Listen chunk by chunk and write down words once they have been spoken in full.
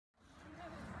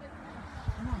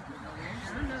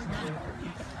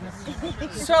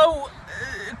So,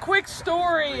 quick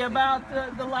story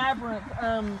about the Labyrinth.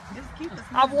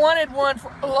 I've wanted one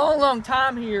for a long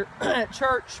time here at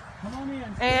church,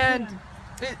 and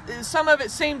some of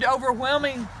it seemed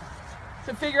overwhelming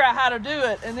to figure out how to do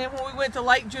it. And then when we went to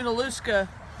Lake Junaluska,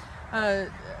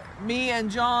 me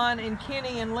and John and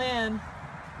Kenny and Lynn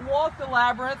walked the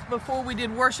Labyrinth before we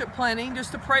did worship planning,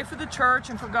 just to pray for the church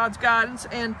and for God's guidance,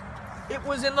 and it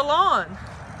was in the lawn.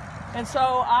 And so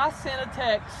I sent a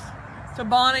text to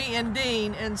Bonnie and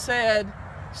Dean and said,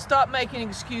 stop making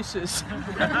excuses.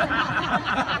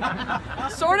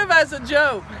 Sort of as a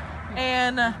joke,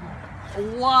 and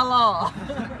voila.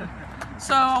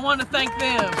 So I want to thank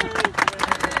them.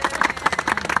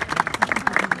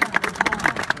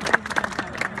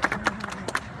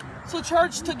 So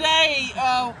church, today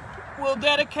we'll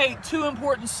dedicate two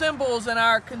important symbols in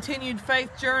our continued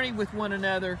faith journey with one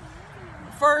another.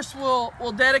 First,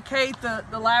 we'll dedicate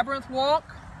the Labyrinth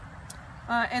walk,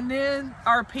 and then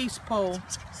our peace pole.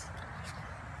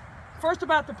 First,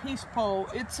 about the peace pole.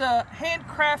 It's a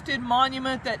handcrafted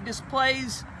monument that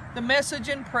displays the message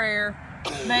in prayer,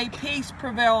 may peace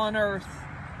prevail on earth,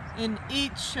 in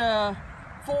each 4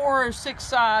 or 6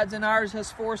 sides, and ours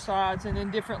has 4 sides and in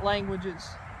different languages.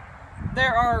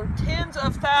 There are tens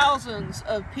of thousands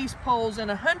of peace poles in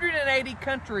 180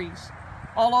 countries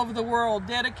all over the world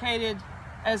dedicated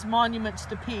as monuments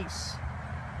to peace.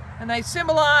 And they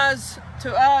symbolize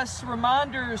to us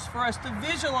reminders for us to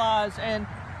visualize and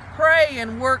pray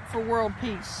and work for world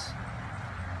peace.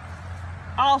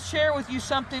 I'll share with you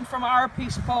something from our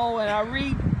peace pole, and I'll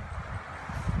read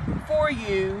for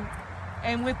you,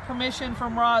 and with permission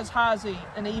from Roz Heisey,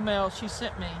 an email she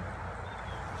sent me.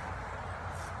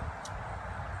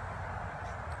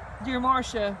 Dear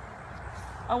Marcia,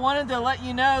 I wanted to let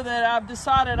you know that I've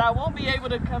decided I won't be able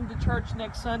to come to church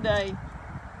next Sunday.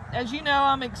 As you know,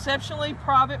 I'm an exceptionally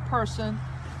private person,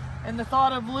 and the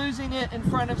thought of losing it in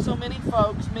front of so many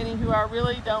folks, many who I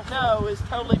really don't know, is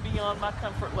totally beyond my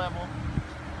comfort level.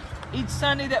 Each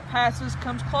Sunday that passes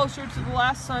comes closer to the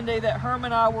last Sunday that Herm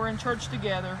and I were in church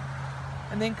together,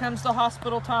 and then comes the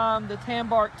hospital time, the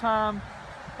Tambark time,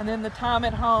 and then the time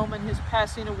at home and his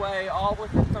passing away, all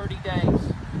within 30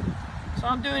 days. So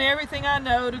I'm doing everything I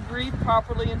know to grieve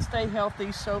properly and stay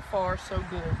healthy. So far, so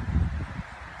good.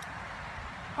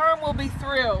 Herm will be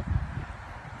thrilled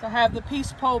to have the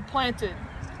peace pole planted,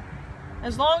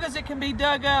 as long as it can be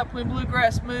dug up when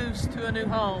Bluegrass moves to a new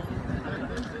home.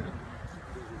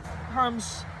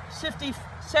 Herm's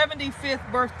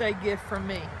 75th birthday gift from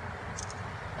me.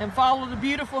 And followed a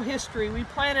beautiful history. We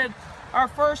planted our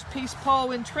first peace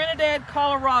pole in Trinidad,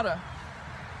 Colorado,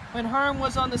 when Herm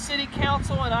was on the city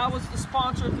council and I was the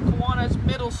sponsor of the Kiwanis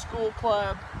Middle School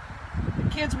Club. The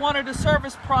kids wanted a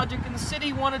service project and the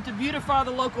city wanted to beautify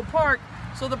the local park,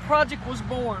 so the project was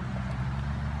born.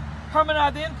 Herm and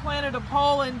I then planted a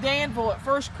pole in Danville at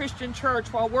First Christian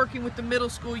Church while working with the middle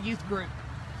school youth group.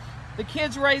 The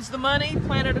kids raised the money,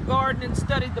 planted a garden, and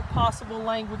studied the possible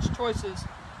language choices.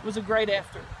 It was a great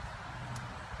effort.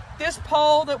 This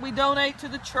pole that we donate to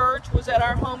the church was at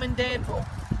our home in Danville,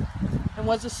 and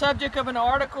was the subject of an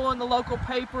article in the local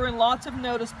paper and lots of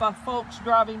notice by folks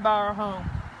driving by our home.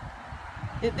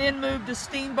 It then moved to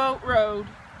Steamboat Road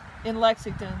in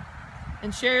Lexington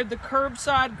and shared the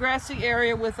curbside grassy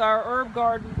area with our herb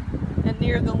garden and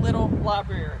near the little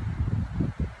library.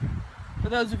 For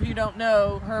those of you who don't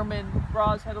know, Herm and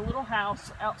Roz had a little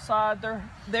house outside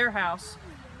their house,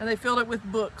 and they filled it with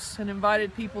books and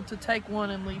invited people to take one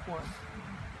and leave one.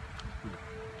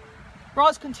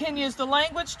 Roz continues, the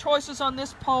language choices on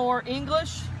this pole are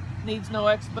English, needs no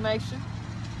explanation,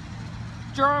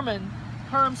 German,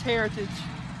 Herm's heritage,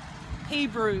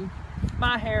 Hebrew,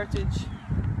 my heritage,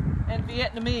 and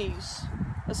Vietnamese,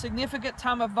 a significant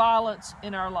time of violence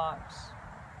in our lives.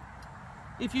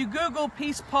 If you Google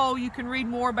peace pole, you can read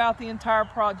more about the entire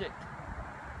project.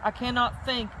 I cannot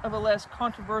think of a less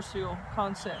controversial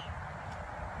concept.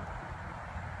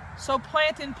 So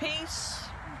plant in peace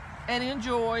and in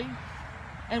joy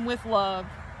and with love.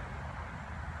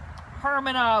 Herm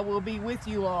and I will be with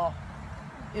you all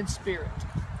in spirit.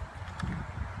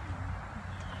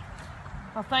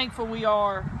 How thankful we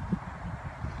are,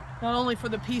 not only for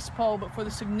the peace pole, but for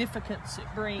the significance it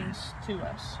brings to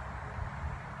us.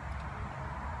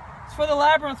 As for the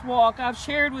Labyrinth walk, I've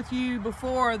shared with you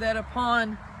before that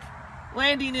upon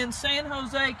landing in San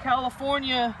Jose,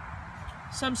 California,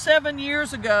 some 7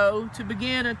 years ago to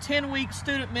begin a 10-week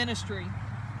student ministry.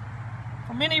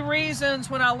 For many reasons,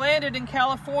 when I landed in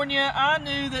California, I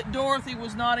knew that Dorothy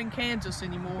was not in Kansas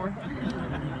anymore.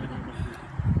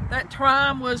 That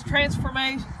time was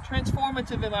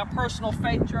transformative in my personal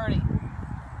faith journey.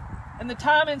 And the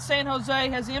time in San Jose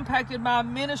has impacted my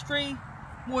ministry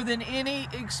more than any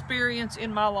experience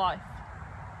in my life.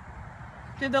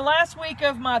 In the last week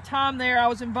of my time there, I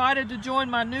was invited to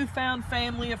join my newfound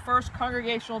family of First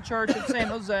Congregational Church in San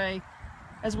Jose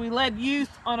as we led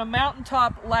youth on a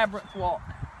mountaintop labyrinth walk.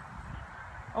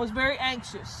 I was very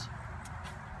anxious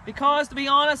because, to be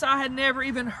honest, I had never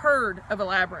even heard of a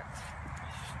labyrinth,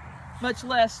 much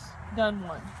less done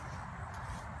one.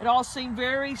 It all seemed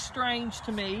very strange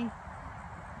to me,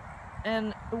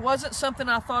 and it wasn't something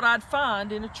I thought I'd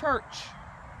find in a church.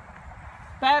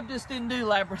 Baptists didn't do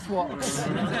labyrinth walks.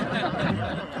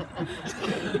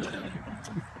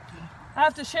 I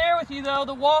have to share with you, though,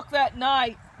 the walk that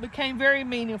night became very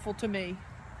meaningful to me.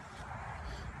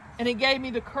 And it gave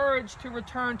me the courage to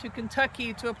return to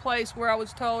Kentucky, to a place where I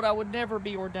was told I would never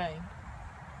be ordained.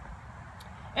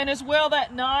 And as well,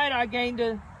 that night I gained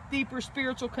a deeper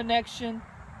spiritual connection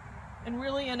and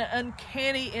really an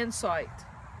uncanny insight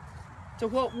to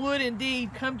what would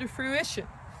indeed come to fruition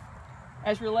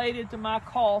as related to my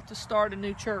call to start a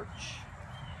new church.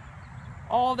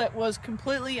 All that was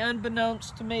completely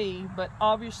unbeknownst to me, but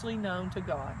obviously known to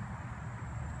God.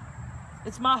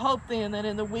 It's my hope then that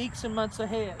in the weeks and months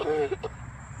ahead,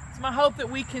 it's my hope that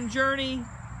we can journey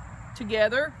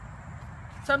together.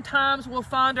 Sometimes we'll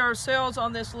find ourselves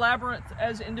on this labyrinth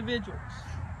as individuals.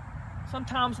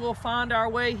 Sometimes we'll find our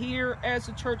way here as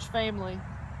a church family.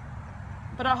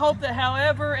 But I hope that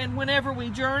however and whenever we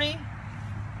journey,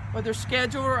 whether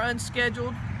scheduled or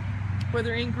unscheduled,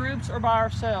 whether in groups or by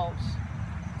ourselves,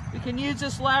 we can use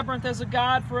this labyrinth as a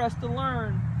guide for us to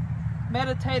learn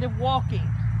meditative walking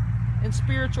and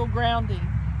spiritual grounding,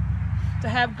 to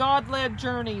have God-led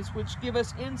journeys which give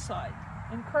us insight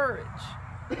and courage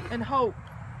and hope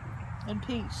and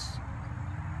peace.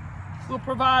 We'll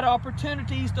provide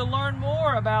opportunities to learn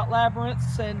more about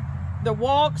labyrinths and the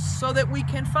walks so that we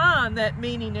can find that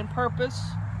meaning and purpose,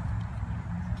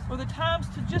 or the times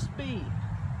to just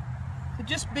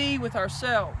be with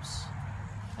ourselves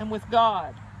and with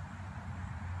God.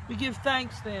 We give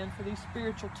thanks then for these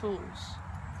spiritual tools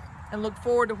and look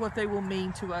forward to what they will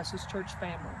mean to us as church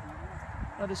family.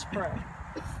 Let us pray.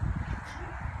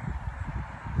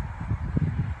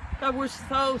 God, we're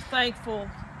so thankful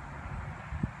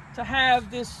to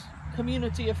have this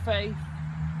community of faith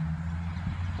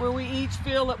where we each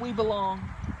feel that we belong.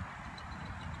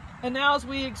 And now as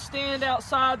we extend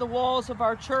outside the walls of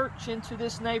our church into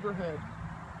this neighborhood,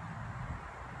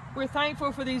 we're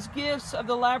thankful for these gifts of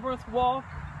the Labyrinth Walk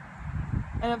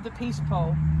and of the Peace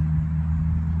Pole.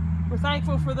 We're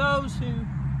thankful for those who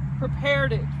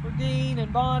prepared it, for Dean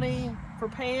and Bonnie, for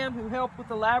Pam who helped with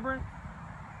the Labyrinth.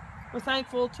 We're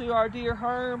thankful to our dear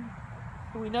Herm,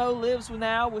 who we know lives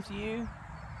now with you,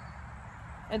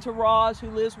 and to Roz, who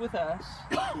lives with us,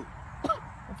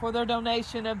 and for their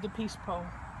donation of the Peace Pole.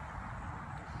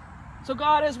 So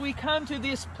God, as we come to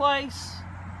this place,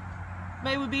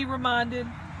 may we be reminded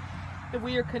that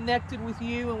we are connected with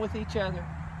you and with each other.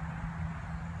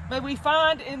 May we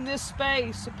find in this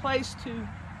space a place to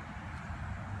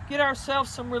get ourselves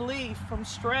some relief from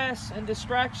stress and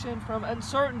distraction, from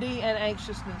uncertainty and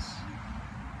anxiousness.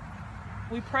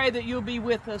 We pray that you'll be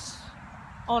with us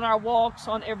on our walks,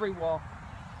 on every walk,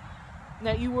 and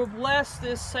that you will bless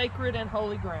this sacred and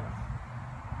holy ground,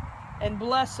 and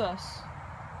bless us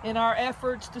in our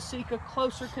efforts to seek a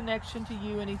closer connection to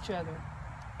you and each other.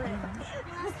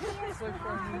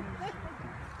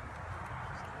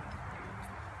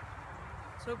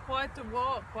 So quite the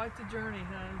walk, quite the journey,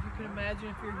 huh? As you can imagine,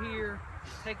 if you're here,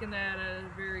 taking that at a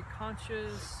very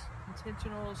conscious,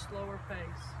 intentional, slower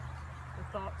pace, the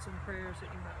thoughts and prayers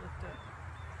that you might lift up.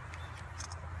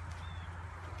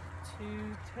 To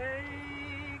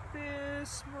take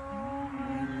this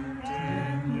moment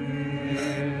and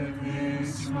live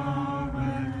this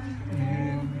moment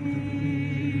in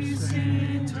peace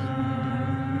eternally.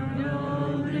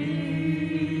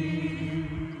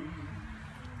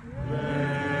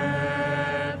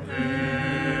 Let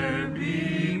there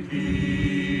be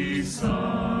peace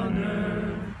on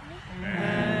earth,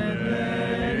 and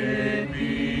let it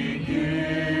begin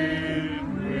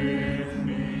with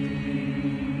me.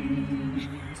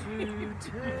 To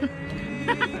take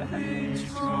each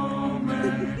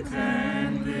moment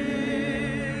and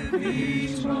live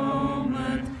each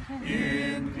moment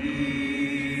in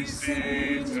peace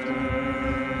eternal.